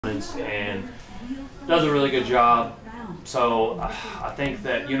mornings and does a really good job. So I think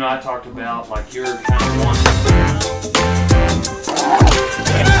that you and I talked about like you're kind of one.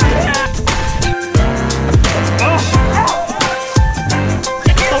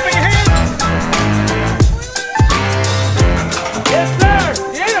 Open your hand. Yes, sir.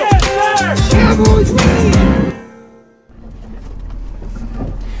 Yes, sir.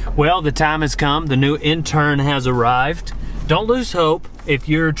 Well, the time has come. The new intern has arrived. Don't lose hope if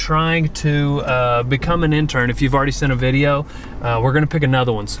you're trying to become an intern. If you've already sent a video, we're gonna pick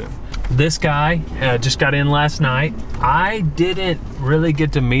another one soon. This guy just got in last night. I didn't really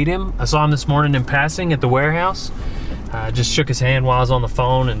get to meet him. I saw him this morning in passing at the warehouse. Just shook his hand while I was on the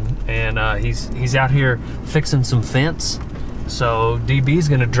phone, and he's out here fixing some fence. So DB's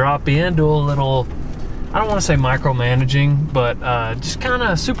gonna drop in, do a little, I don't wanna say micromanaging, but just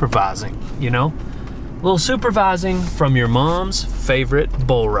kinda supervising, you know? A little supervising from your mom's favorite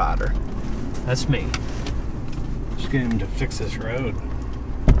bull rider. That's me. Just get him to fix this road.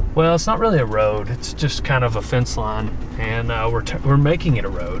 Well, it's not really a road. It's just kind of a fence line, and we're making it a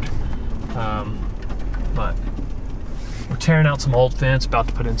road. But we're tearing out some old fence, about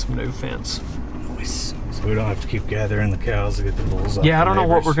to put in some new fence. Nice. So we don't have to keep gathering the cows to get the bulls off. Yeah, I don't know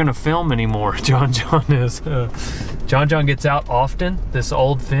what we're gonna film anymore. John is. John gets out often. This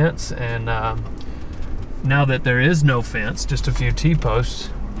old fence, and now that there is no fence, just a few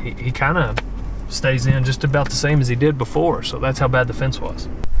T-posts, he kind of stays in just about the same as he did before. So that's how bad the fence was.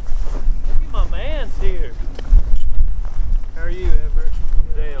 Look at my man's here. How are you, Everett?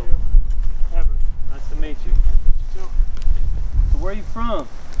 Dale. Everett. Nice to meet you. So where are you from?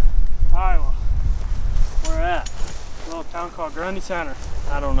 Iowa. Where at? A little town called Grundy Center.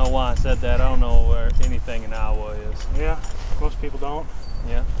 I don't know why I said that. I don't know where anything in Iowa is. Yeah, most people don't.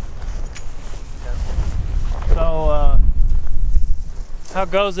 Yeah. So, how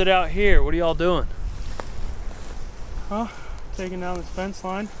goes it out here? What are y'all doing? Huh? Taking down this fence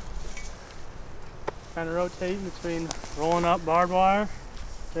line. Kind of rotating between rolling up barbed wire,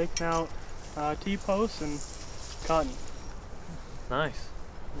 taking out T-posts, and cutting. Nice.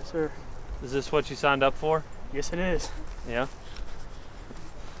 Yes, sir. Is this what you signed up for? Yes, it is. Yeah.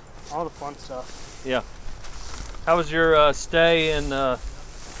 All the fun stuff. Yeah. How was your stay in the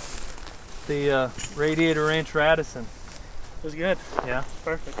Radiator Ranch Radisson? It was good. Yeah.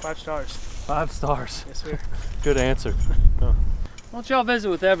 Perfect. 5 stars. 5 stars. Yes, sir. Good answer. Why don't y'all visit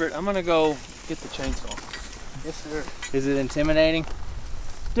with Everett? I'm gonna go get the chainsaw. Yes, sir. Is it intimidating?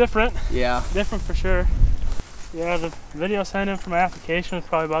 Different. Yeah. Different for sure. Yeah, the video sent in for my application was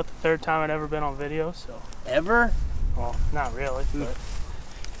probably about the 3rd time I'd ever been on video, so. Ever? Well, not really, but.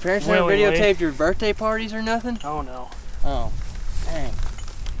 Parents never videotaped your birthday parties or nothing? Oh, no. Oh, dang.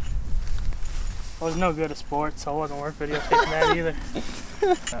 I was no good at sports, so I wasn't worth videotaping that either.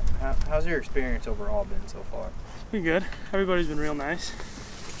 How's your experience overall been so far? It's been good. Everybody's been real nice.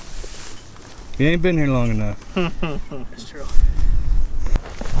 You ain't been here long enough. That's true.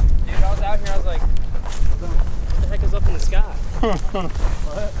 Dude, I was out here, I was like, what the heck is up in the sky?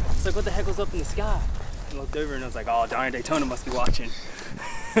 What? It's like, what the heck was up in the sky? I looked over and I was like, oh, Johnny Daytona must be watching.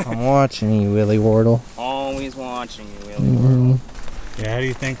 I'm watching you, Willie Wardle. Always watching you, Willie Wardle. Yeah, how do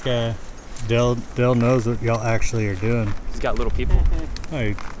you think Dale knows what y'all actually are doing? He's got little people. Oh,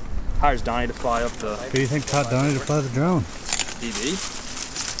 he Hires Donnie to fly up the... Who do you think taught Donnie to fly the drone? DB.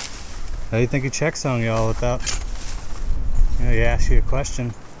 How do you think he checks on y'all without... You know, he asks you a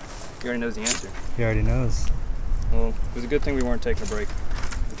question. He already knows the answer. He already knows. Well, it was a good thing we weren't taking a break.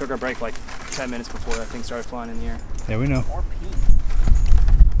 We took our break like 10 minutes before that thing started flying in the air. Yeah, we know.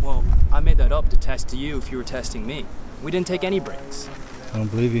 Well, I made that up to test you if you were testing me. We didn't take any breaks. I don't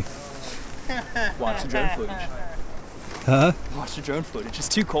believe you. Watch the drone footage. Huh? Watch the drone footage. It's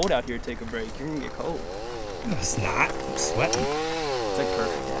too cold out here to take a break. You're gonna get cold. No, it's not. I'm sweating. It's like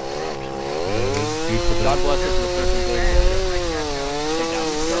perfect. Beautiful. God bless her for the perfect day. Take down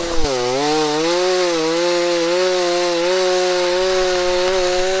the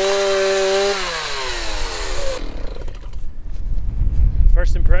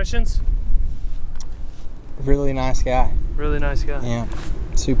First impressions? Really nice guy. Really nice guy. Yeah,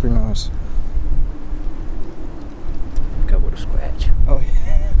 super nice. Got with a scratch. Oh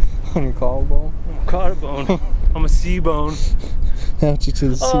yeah, on your collarbone? Collarbone. I'm a C-bone. Ouch you to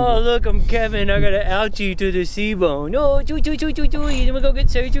the sea. Oh, look, I'm Kevin. I got an ouchie to the C-bone. Oh, choo. I'm gonna go get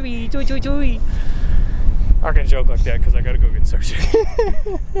surgery. Choo. I can joke like that because I gotta go get surgery.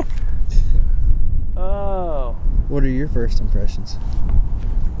 Oh. What are your first impressions?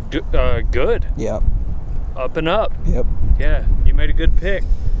 Good. Yep. Up and up. Yep. Yeah, you made a good pick.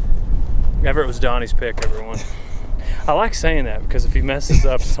 Everett was Donnie's pick, everyone. I like saying that because if he messes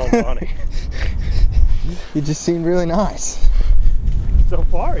up, it's on Bonnie. You just seemed really nice. So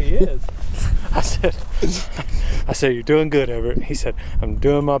far, he is. I said, you're doing good, Everett. He said, I'm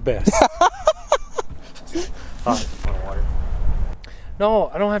doing my best. Water. No,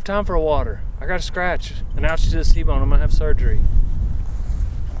 I don't have time for a water. I got a scratch. An ouch to the C-bone. I'm gonna have surgery.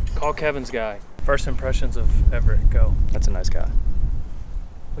 Call Kevin's guy. First impressions of Everett. Go. That's a nice guy.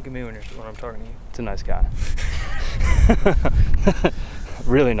 Look at me when I'm talking to you. It's a nice guy.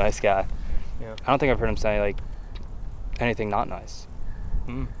 Really nice guy. Yeah. I don't think I've heard him say like anything not nice.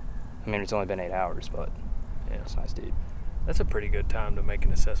 Mm. I mean, it's only been 8 hours, but yeah, it's a nice dude. That's a pretty good time to make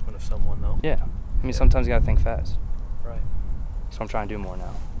an assessment of someone, though. Yeah. I mean, sometimes you gotta think fast. Right. So I'm trying to do more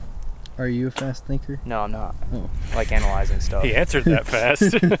now. Are you a fast thinker? No, I'm not. Oh. I like analyzing stuff. He answered that fast.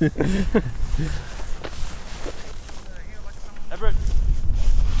 Everett.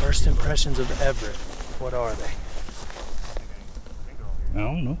 First impressions of Everett. What are they? I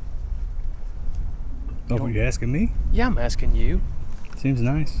don't know. Oh, were you asking me? Yeah, I'm asking you. Seems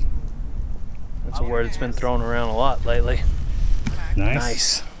nice. That's a word that's been thrown around a lot lately.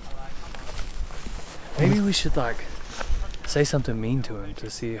 Nice. Maybe we should like say something mean to him to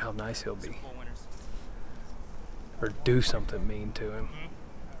see how nice he'll be. Or do something mean to him.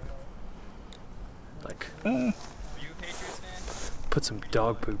 Like put some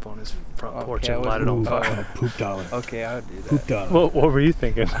dog poop on his front porch and light it on fire. Poop dollar. Okay, I would do that. Poop dollar. What were you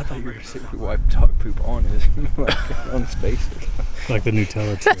thinking? I thought you were going to say we wipe dog poop on his, like, on his face. Like the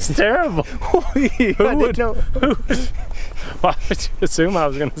Nutella tree. That's terrible. Who would know? Why would you assume I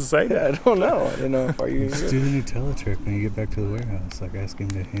was going to say that? I don't know. I didn't know if you Just do the Nutella trick when you get back to the warehouse. Like ask him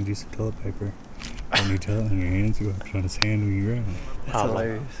to hand you some toilet paper and Nutella in your hands. You wipe it on his hand when you run. That's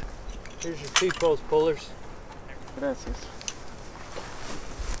hilarious. Here's your T-post pullers. Gracias.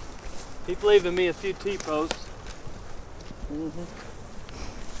 Keep leaving me a few T-posts.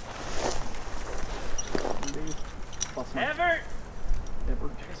 Everett!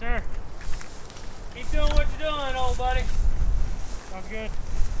 Yes, sir. Keep doing what you're doing, old buddy. Sounds good.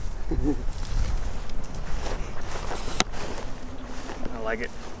 I like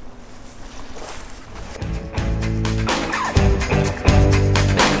it.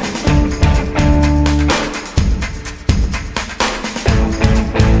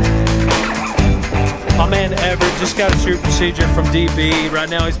 My man Everett just got a shoot procedure from DB. Right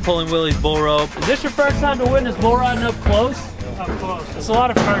now he's pulling Willie's bull rope. Is this your first time to witness bull riding up close? Up close. It's a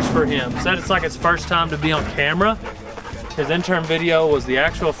lot of firsts for him. Said it's like his first time to be on camera. His intern video was the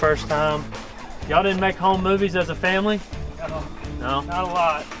actual first time. Y'all didn't make home movies as a family? No? Not a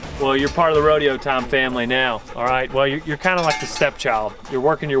lot. Well, you're part of the Rodeo Time family now, all right? Well, you're kind of like the stepchild. You're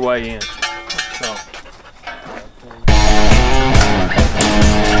working your way in. So.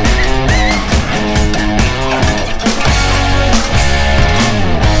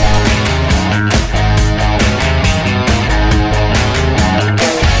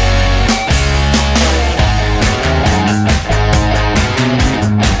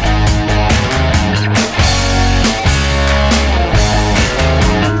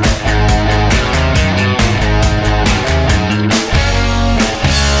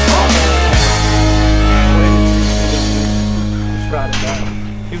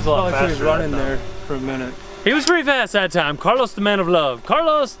 He was running there for a minute. He was pretty fast that time. Carlos, the man of love.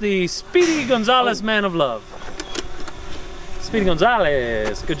 Carlos, the Speedy Gonzalez man of love. Speedy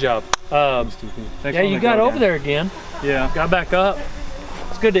Gonzalez, good job. Yeah, you got over there again. Yeah. Got back up.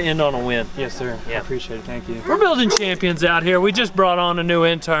 It's good to end on a win. Yes, sir. Yeah. I appreciate it. Thank you. We're building champions out here. We just brought on a new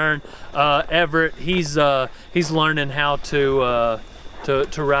intern, Everett. He's learning how to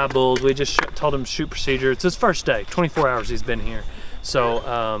ride bulls. We just told him shoot procedure. It's his first day. 24 hours he's been here.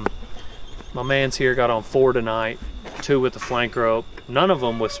 So my man's here, got on 4 tonight, 2 with the flank rope, none of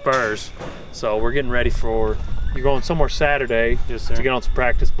them with spurs. So we're getting ready for, you're going somewhere Saturday. Yes, sir. To get on some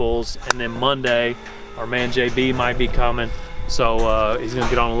practice bulls, and then Monday, our man JB might be coming. So he's gonna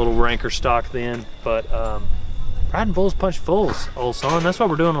get on a little ranker stock then. But riding bulls punch fools, old son. That's what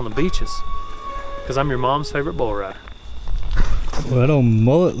we're doing on the beaches. Because I'm your mom's favorite bull rider. Well, that old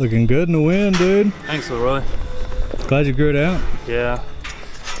mullet looking good in the wind, dude. Thanks, Leroy. Glad you grew it out. Yeah.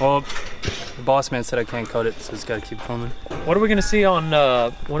 Well, the boss man said I can't cut it, so it's got to keep coming. What are we gonna see on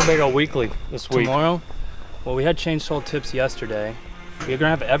Winnebago Weekly this week? Tomorrow? Well, we had chainsaw tips yesterday. We're gonna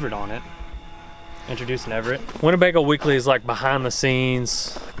have Everett on it. Introducing Everett. Winnebago Weekly is like behind the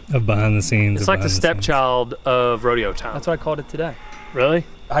scenes. Of behind the scenes. It's like the stepchild of Rodeo Time. That's what I called it today. Really?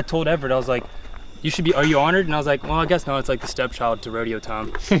 I told Everett, I was like, you should be, are you honored? And I was like, well, I guess no, it's like the stepchild to Rodeo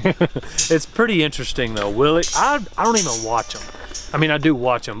Time. It's pretty interesting though. Willie, I don't even watch him. I mean, I do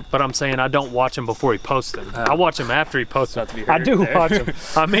watch him, but I'm saying I don't watch him before he posts them. I watch him after he posts them. I do watch him.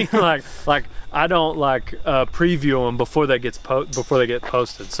 I mean, like I don't preview them before they get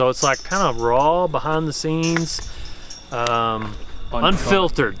posted. So it's like kind of raw, behind the scenes,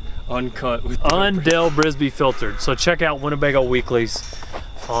 unfiltered, uncut, with Undell Brisby filtered. So check out Winnebago Weeklies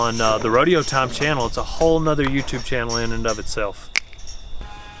on the Rodeo Time channel. It's a whole nother YouTube channel in and of itself.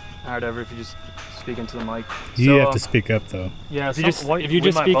 All right, Everett, if you just speak into the mic. You have to speak up though. Yeah, if you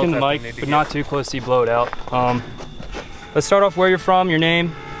just speak in the mic, but not too close so you blow it out. Let's start off where you're from, your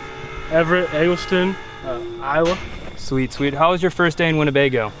name. Everett, Eggleston, Iowa. Sweet, sweet. How was your first day in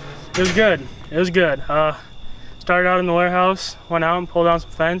Winnebago? It was good. It was good. Started out in the warehouse, went out and pulled down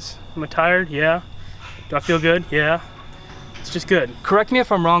some fence. Am I tired? Yeah. Do I feel good? Yeah. It's just good. Correct me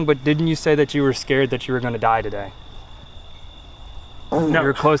if I'm wrong, but didn't you say that you were scared that you were going to die today? No. You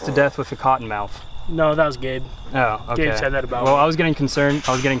were close to death with a cotton mouth. No, that was Gabe. Oh, okay. Gabe said that about Well, me. I was getting concerned.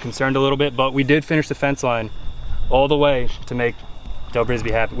 I was getting concerned a little bit, but we did finish the fence line all the way to make Del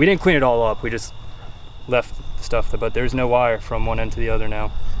Brisby happy. We didn't clean it all up. We just left stuff, but there's no wire from one end to the other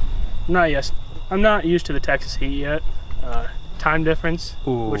now. Not yet. I'm not used to the Texas heat yet. Time difference,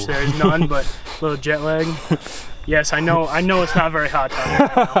 Ooh. which there is none, but a little jet lag. Yes, I know it's not very hot down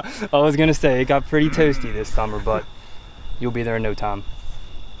here right now. I was gonna say it got pretty toasty this summer, but you'll be there in no time.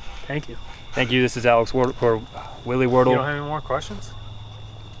 Thank you. Thank you. This is Alex Ward or Willie Wardle. You don't have any more questions?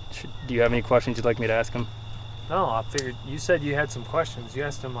 Do you have any questions you'd like me to ask him? No, I figured you said you had some questions. You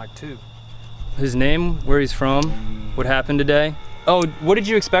asked him like 2. His name, where he's from, what happened today. Oh, what did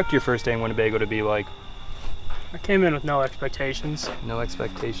you expect your first day in Winnebago to be like? I came in with no expectations. No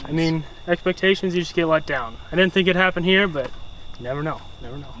expectations. I mean, expectations, you just get let down. I didn't think it'd happen here, but you never know.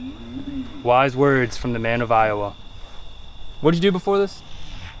 Never know. Wise words from the man of Iowa. What did you do before this?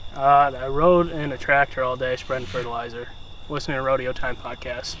 I rode in a tractor all day spreading fertilizer. Listening to Rodeo Time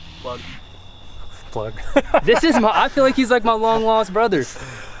podcast. Plug. This is I feel like he's like my long lost brother.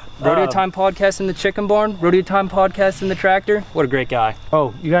 Rodeo Time podcast in the chicken barn. Rodeo Time podcast in the tractor. What a great guy.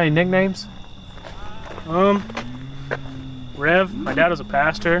 Oh, you got any nicknames? Rev. My dad was a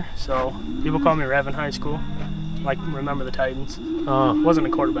pastor, so people call me Rev in high school. Like, remember the Titans. Wasn't a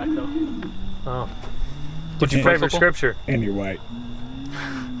quarterback though. Oh. What's your favorite scripture? And you're white.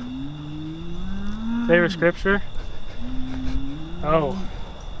 Favorite scripture? Oh,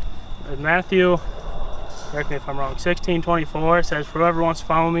 Matthew, correct me if I'm wrong, 16:24 says, "For whoever wants to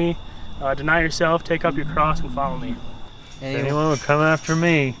follow me, deny yourself, take up your cross, and follow me." If anyone would come after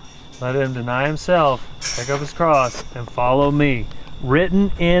me, let him deny himself, take up his cross, and follow me.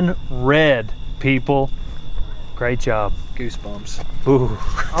 Written in red, people. Great job. Goosebumps. Ooh.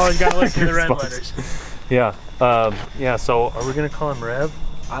 Always gotta listen to the red letters. Yeah. Yeah. So, are we gonna call him Rev?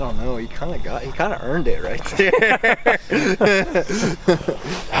 I don't know. He kind of earned it right there.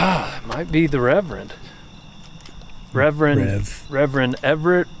 Might be the Reverend. Reverend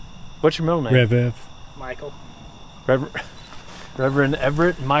Everett. What's your middle name? Rev. Michael. Reverend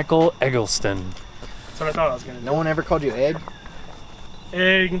Everett Michael Eggleston. That's what I thought I was gonna do. No one ever called you Egg?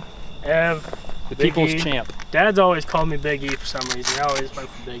 Egg, Ev, The Big people's E. champ. Dad's always called me Big E for some reason. I always went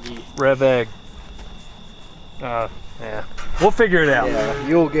for Big E. Rev Egg. Yeah. We'll figure it out. Yeah,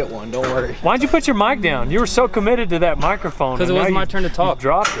 you'll get one. Don't worry. Why'd you put your mic down? You were so committed to that microphone. Because it wasn't my turn to talk. You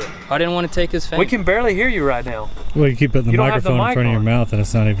dropped it. I didn't want to take his fame. We can barely hear you right now. Well, you keep putting the You don't have the microphone in mic front of your on. mouth and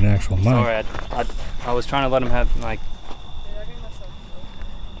it's not even an actual mic. Sorry, I was trying to let him have like.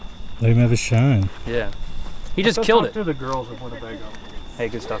 Let him have his shine. Yeah. He just killed it. To the girls of Winnebago. Hey,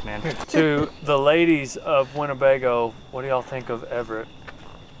 good stuff, man. To the ladies of Winnebago, what do y'all think of Everett?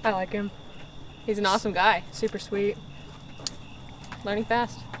 I like him. He's an awesome guy. Super sweet. Learning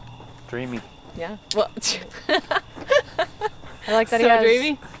fast. Dreamy. Yeah. Well, I like that so he has.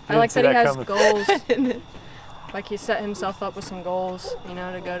 dreamy. I like see that he that has coming. goals. Like he set himself up with some goals, you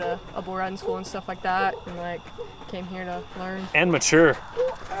know, to go to a bull riding school and stuff like that, and like came here to learn. And mature.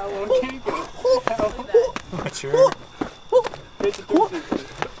 Mature.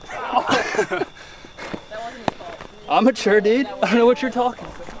 I'm mature, dude. I don't know what you're talking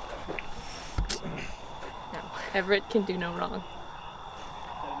about. No, Everett can do no wrong.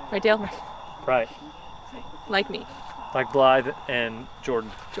 Right, Dale? Right. Like me. Like Blythe and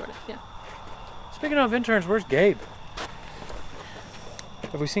Jordan. Jordan, yeah. Speaking of interns, where's Gabe?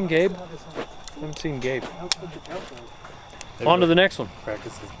 Have we seen Gabe? Haven't seen Gabe. On to the next one.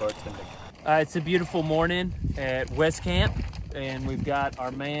 Practices bartending. It's a beautiful morning at West Camp, and we've got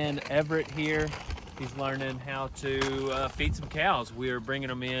our man Everett here. He's learning how to feed some cows. We're bringing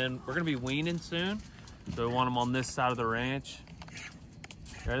them in. We're gonna be weaning soon. So we want them on this side of the ranch.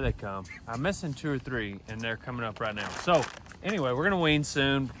 There they come. I'm missing 2 or 3 and they're coming up right now. So anyway, we're gonna wean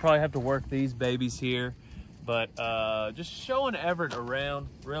soon. We'll probably have to work these babies here. But just showing Everett around,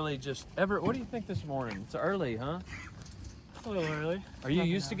 really just, Everett, what do you think this morning? It's early, huh? A little early. Are you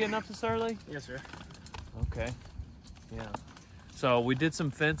used to getting up this early? Yes, sir. Okay, yeah. So we did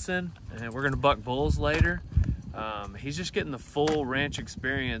some fencing and we're gonna buck bulls later. He's just getting the full ranch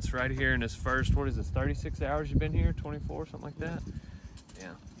experience right here in his first, what is this, 36 hours you've been here? 24, something like that?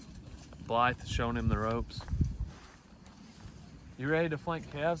 Yeah. Blythe showing him the ropes. You ready to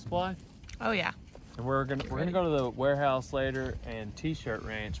flank calves, Blythe? Oh yeah. And we're gonna go to the warehouse later and t-shirt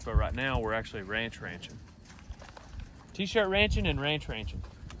ranch, but right now we're actually ranching. T-shirt ranching and ranching.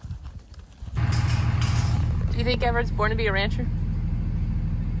 Do you think Everett's born to be a rancher?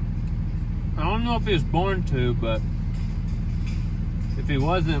 I don't know if he was born to, but if he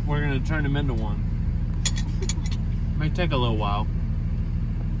wasn't, we're gonna turn him into one. May take a little while,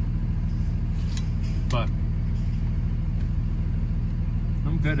 but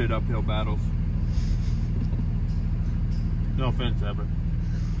I'm good at uphill battles. No offense, Everett.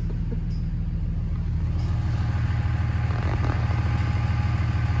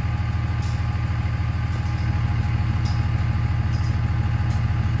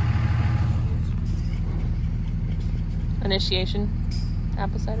 Initiation,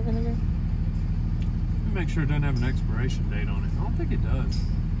 apple cider vinegar. Let me make sure it doesn't have an expiration date on it. I don't think it does.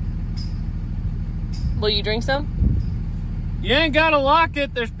 Will you drink some? You ain't gotta lock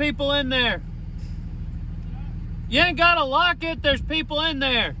it, there's people in there. You ain't gotta lock it, there's people in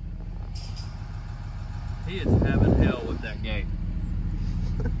there. He is having hell with that gate.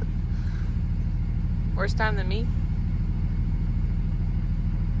 Worse time than me?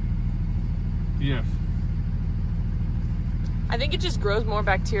 Yes. I think it just grows more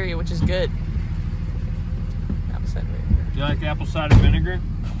bacteria, which is good. Apple cider vinegar. Do you like apple cider vinegar?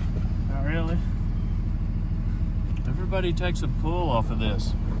 Not really. Everybody takes a pull off of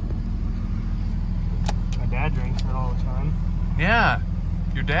this. My dad drinks it all the time. Yeah,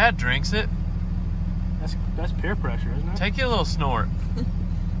 your dad drinks it. That's peer pressure, isn't it? Take you a little snort.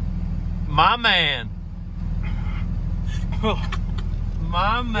 My man.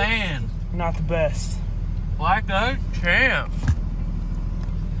 My man. Not the best. Black Oak champ.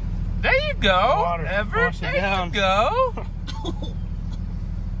 There you go, Water, Everett. wash it There down. you go.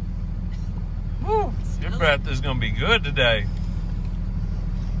 Woo. Your breath is gonna be good today.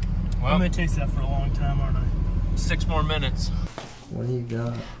 Well, I'm gonna taste that for a long time, aren't I? 6 more minutes. What do you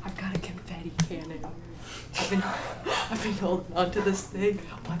got? I've got a confetti cannon. I've been holding on to this thing.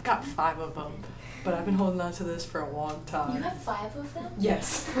 Well, I've got 5 of them, but I've been holding on to this for a long time. You have 5 of them?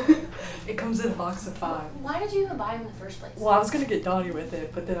 Yes. It comes in a box of 5. Why did you even buy them in the first place? Well, I was gonna get Donnie with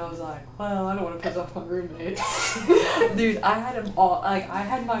it, but then I was like, well, I don't want to piss off my roommates. Dude, I had them all, like, I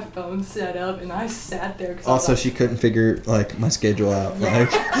had my phone set up and I sat there. Also, she couldn't figure like my schedule out. Like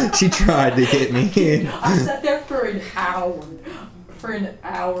she tried to get me in. I sat there for an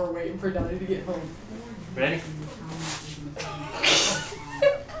hour waiting for Donnie to get home. Ready?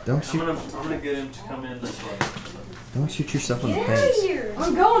 Don't shoot. I'm gonna get him to come in this way. Don't shoot yourself in the Get out of face. here!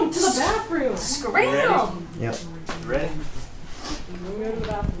 I'm going to the bathroom. Scram! Yep. Ready? I'm going to go to the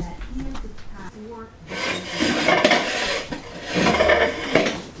bathroom.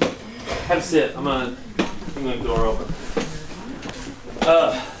 Have a sit. I'm gonna the door open.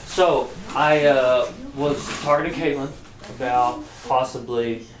 So I was talking to Caitlin about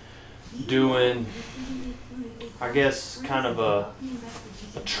possibly doing, I guess, kind of a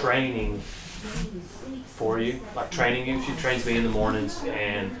training for you, like training you. She trains me in the mornings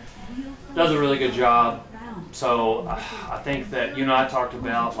and does a really good job. So I think that you and I talked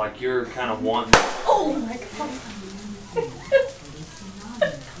about, like, you're kind of wanting. Oh my god.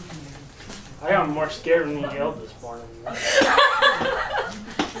 I got more scared when you yelled this morning.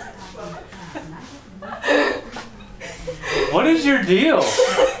 What is your deal?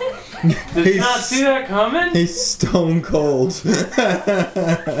 Did you not see that coming? He's stone cold.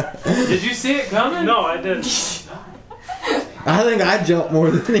 Did you see it coming? No, I didn't. I think I jumped more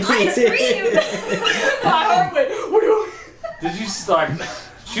than he I did. screamed! My heart went. Did you like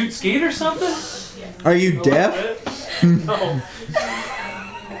shoot skeet or something? Are you deaf? No.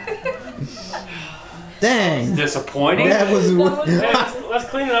 Dang. Disappointing. That was. Hey, let's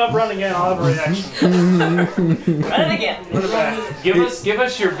clean it up, run again, I'll have a reaction. Run it again. Run it back. Give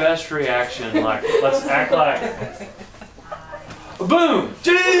us your best reaction. Like, let's act like. Boom!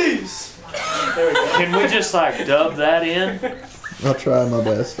 Jeez! There we go. Can we just like dub that in? I'll try my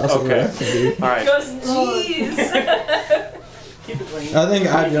best. I'll see what I can do. All right. Jeez. Keep it clean. I think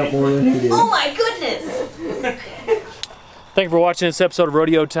I jumped more than he did. Oh my goodness. Thank you for watching this episode of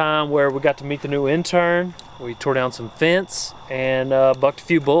Rodeo Time, where we got to meet the new intern. We tore down some fence and bucked a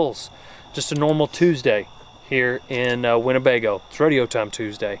few bulls. Just a normal Tuesday here in Winnebago. It's Rodeo Time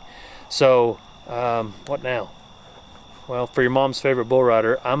Tuesday. So, what now? Well, for your mom's favorite bull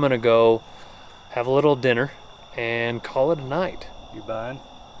rider, I'm gonna go have a little dinner and call it a night. You buying?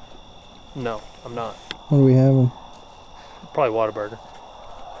 No, I'm not. What are we having? Probably Whataburger.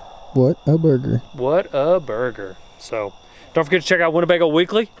 What a burger. What a burger. So, don't forget to check out Winnebago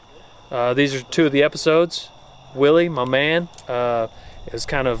Weekly. These are 2 of the episodes. Willie, my man, is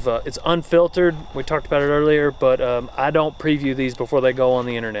kind of, it's unfiltered. We talked about it earlier, but I don't preview these before they go on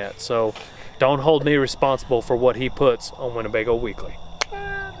the internet. So don't hold me responsible for what he puts on Winnebago Weekly.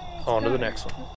 On to the next one.